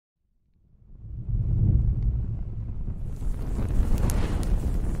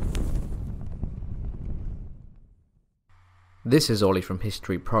This is Ollie from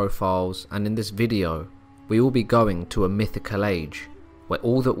History Profiles, and in this video we will be going to a mythical age where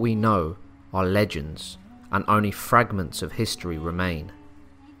all that we know are legends and only fragments of history remain.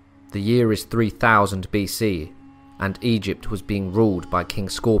 The year is 3000 BC and Egypt was being ruled by King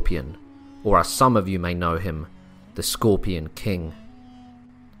Scorpion, or as some of you may know him, the Scorpion King.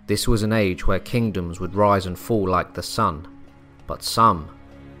 This was an age where kingdoms would rise and fall like the sun, but some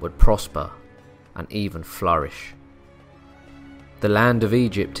would prosper and even flourish. The land of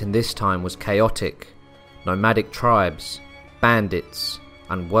Egypt in this time was chaotic. Nomadic tribes, bandits,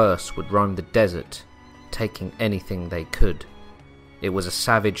 and worse would roam the desert, taking anything they could. It was a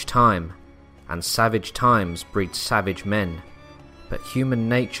savage time, and savage times breed savage men. But human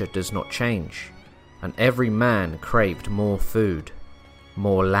nature does not change, and every man craved more food,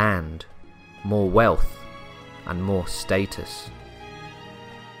 more land, more wealth, and more status.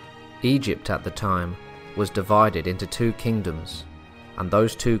 Egypt at the time was divided into two kingdoms, and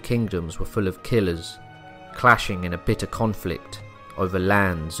those two kingdoms were full of killers, clashing in a bitter conflict over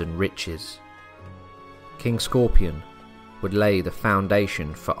lands and riches. King Scorpion would lay the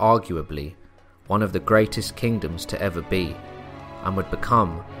foundation for arguably one of the greatest kingdoms to ever be, and would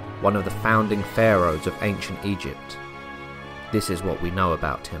become one of the founding pharaohs of ancient Egypt. This is what we know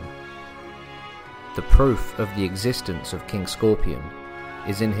about him. The proof of the existence of King Scorpion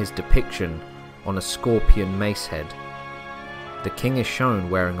is in his depiction on a scorpion mace head. The king is shown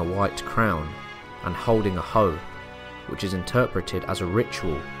wearing a white crown and holding a hoe, which is interpreted as a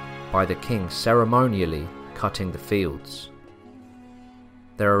ritual by the king ceremonially cutting the fields.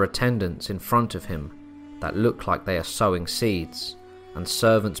 There are attendants in front of him that look like they are sowing seeds, and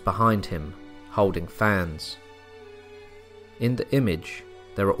servants behind him holding fans. In the image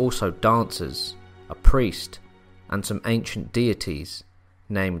there are also dancers, a priest, and some ancient deities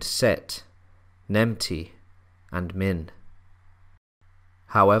named Set, Nemti, and Min.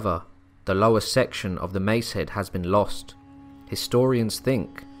 However, the lower section of the mace head has been lost. Historians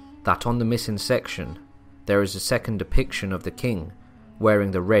think that on the missing section there is a second depiction of the king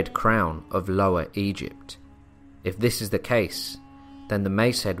wearing the red crown of Lower Egypt. If this is the case, then the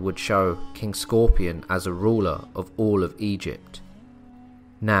mace head would show King Scorpion as a ruler of all of Egypt.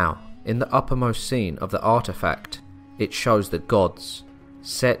 Now, in the uppermost scene of the artifact, it shows the gods,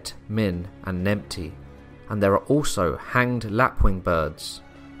 Set, Min, and Nemti, and there are also hanged lapwing birds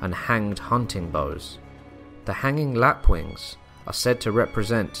and hanged hunting bows. The hanging lapwings are said to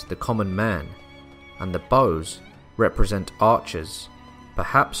represent the common man, and the bows represent archers,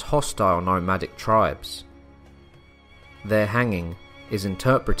 perhaps hostile nomadic tribes. Their hanging is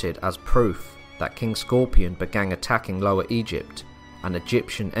interpreted as proof that King Scorpion began attacking Lower Egypt and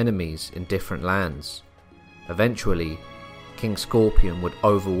Egyptian enemies in different lands. Eventually, King Scorpion would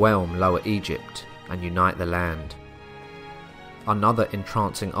overwhelm Lower Egypt and unite the land. Another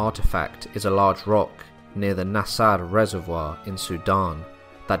entrancing artifact is a large rock near the Nassar Reservoir in Sudan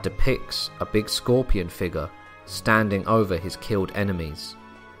that depicts a big scorpion figure standing over his killed enemies.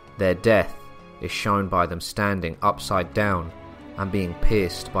 Their death is shown by them standing upside down and being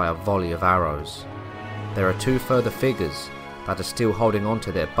pierced by a volley of arrows. There are two further figures that are still holding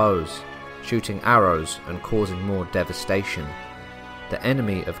onto their bows, shooting arrows and causing more devastation. The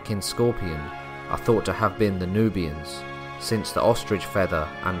enemy of King Scorpion are thought to have been the Nubians, since the ostrich feather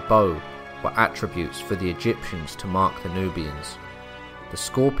and bow were attributes for the Egyptians to mark the Nubians. The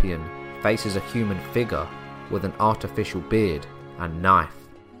scorpion faces a human figure with an artificial beard and knife.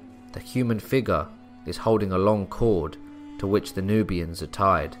 The human figure is holding a long cord to which the Nubians are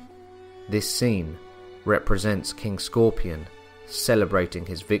tied. This scene represents King Scorpion celebrating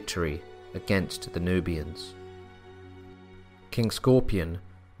his victory against the Nubians. King Scorpion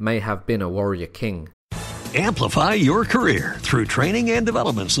may have been a warrior king. Amplify your career through training and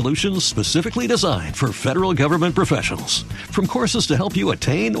development solutions specifically designed for federal government professionals. From courses to help you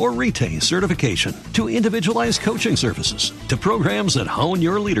attain or retain certification, to individualized coaching services, to programs that hone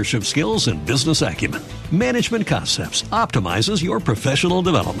your leadership skills and business acumen, Management Concepts optimizes your professional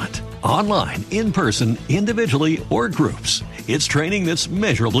development. Online, in person, individually, or groups, it's training that's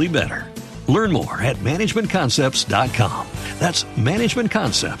measurably better. Learn more at managementconcepts.com. That's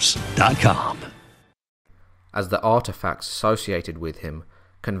managementconcepts.com. As the artifacts associated with him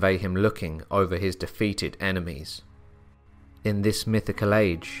convey him looking over his defeated enemies. In this mythical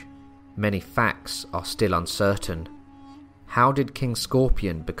age, many facts are still uncertain. How did King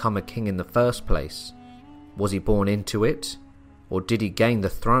Scorpion become a king in the first place? Was he born into it, or did he gain the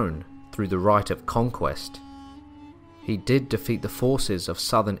throne through the right of conquest? He did defeat the forces of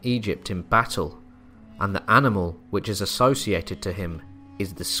southern Egypt in battle, and the animal which is associated to him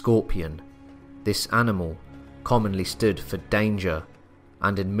is the scorpion. This animal commonly stood for danger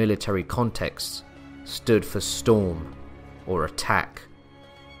and in military contexts stood for storm or attack,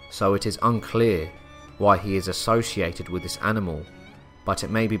 so it is unclear why he is associated with this animal, but it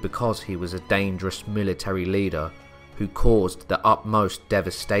may be because he was a dangerous military leader who caused the utmost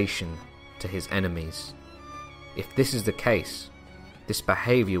devastation to his enemies. If this is the case, this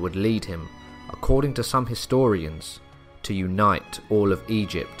behaviour would lead him, according to some historians, to unite all of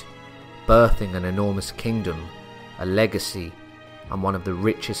Egypt, birthing an enormous kingdom, a legacy, and one of the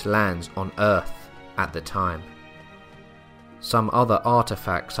richest lands on earth at the time. Some other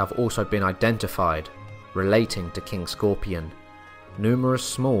artifacts have also been identified relating to King Scorpion. Numerous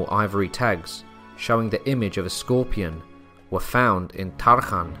small ivory tags showing the image of a scorpion were found in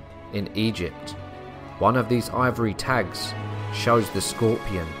Tarkhan in Egypt. One of these ivory tags shows the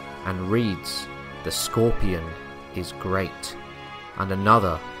scorpion and reads, "The scorpion is great," and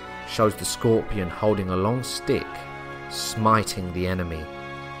another shows the scorpion holding a long stick, smiting the enemy.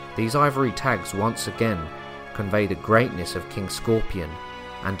 These ivory tags once again convey the greatness of King Scorpion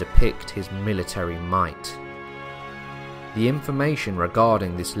and depict his military might. The information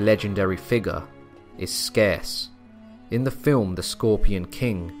regarding this legendary figure is scarce. In the film The Scorpion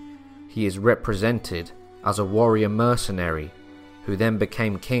King, he is represented as a warrior mercenary who then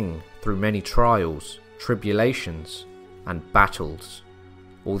became king through many trials, tribulations, and battles.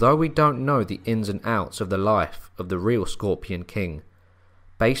 Although we don't know the ins and outs of the life of the real Scorpion King,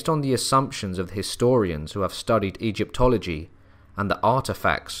 based on the assumptions of the historians who have studied Egyptology and the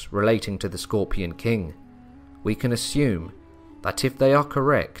artifacts relating to the Scorpion King, we can assume that if they are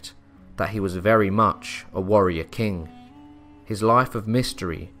correct, that he was very much a warrior king. His life of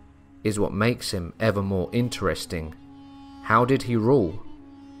mystery is what makes him ever more interesting. How did he rule?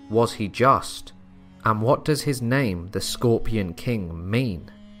 Was he just? And what does his name, the Scorpion King, mean?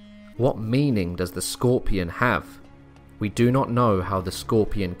 What meaning does the scorpion have? We do not know how the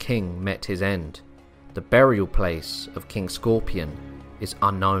Scorpion King met his end. The burial place of King Scorpion is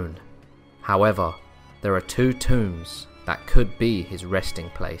unknown. However, there are two tombs that could be his resting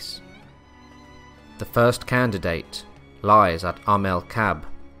place. The first candidate lies at El-Kab,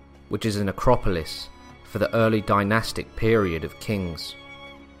 which is a necropolis for the early dynastic period of kings.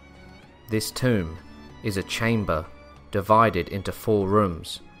 This tomb is a chamber divided into 4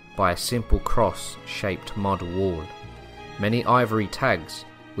 rooms by a simple cross-shaped mud wall. Many ivory tags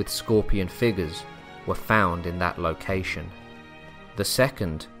with scorpion figures were found in that location. The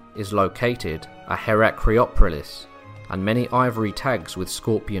second is located at Heracleopolis, and many ivory tags with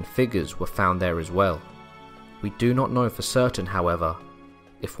scorpion figures were found there as well. We do not know for certain, however,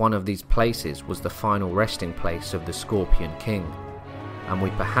 if one of these places was the final resting place of the Scorpion King, and we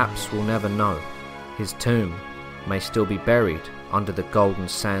perhaps will never know. His tomb may still be buried under the golden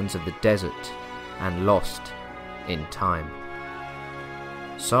sands of the desert and lost in time.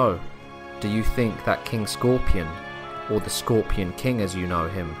 So, do you think that King Scorpion, or the Scorpion King as you know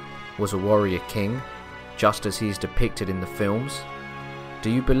him, was a warrior king, just as he is depicted in the films? Do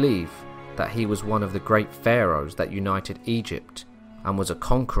you believe that he was one of the great pharaohs that united Egypt and was a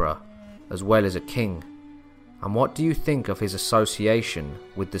conqueror as well as a king? And what do you think of his association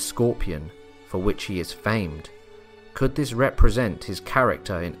with the scorpion for which he is famed? Could this represent his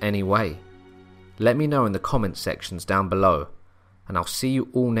character in any way? Let me know in the comment sections down below, and I'll see you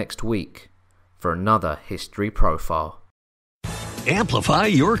all next week for another History Profile. Amplify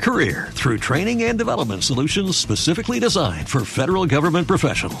your career through training and development solutions specifically designed for federal government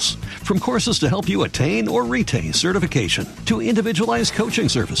professionals. From courses to help you attain or retain certification, to individualized coaching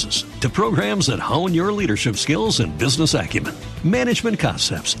services, to programs that hone your leadership skills and business acumen, Management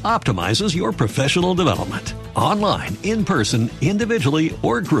Concepts optimizes your professional development. Online, in person, individually,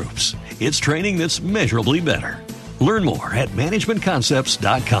 or groups, it's training that's measurably better. Learn more at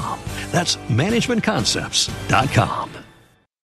managementconcepts.com. That's managementconcepts.com.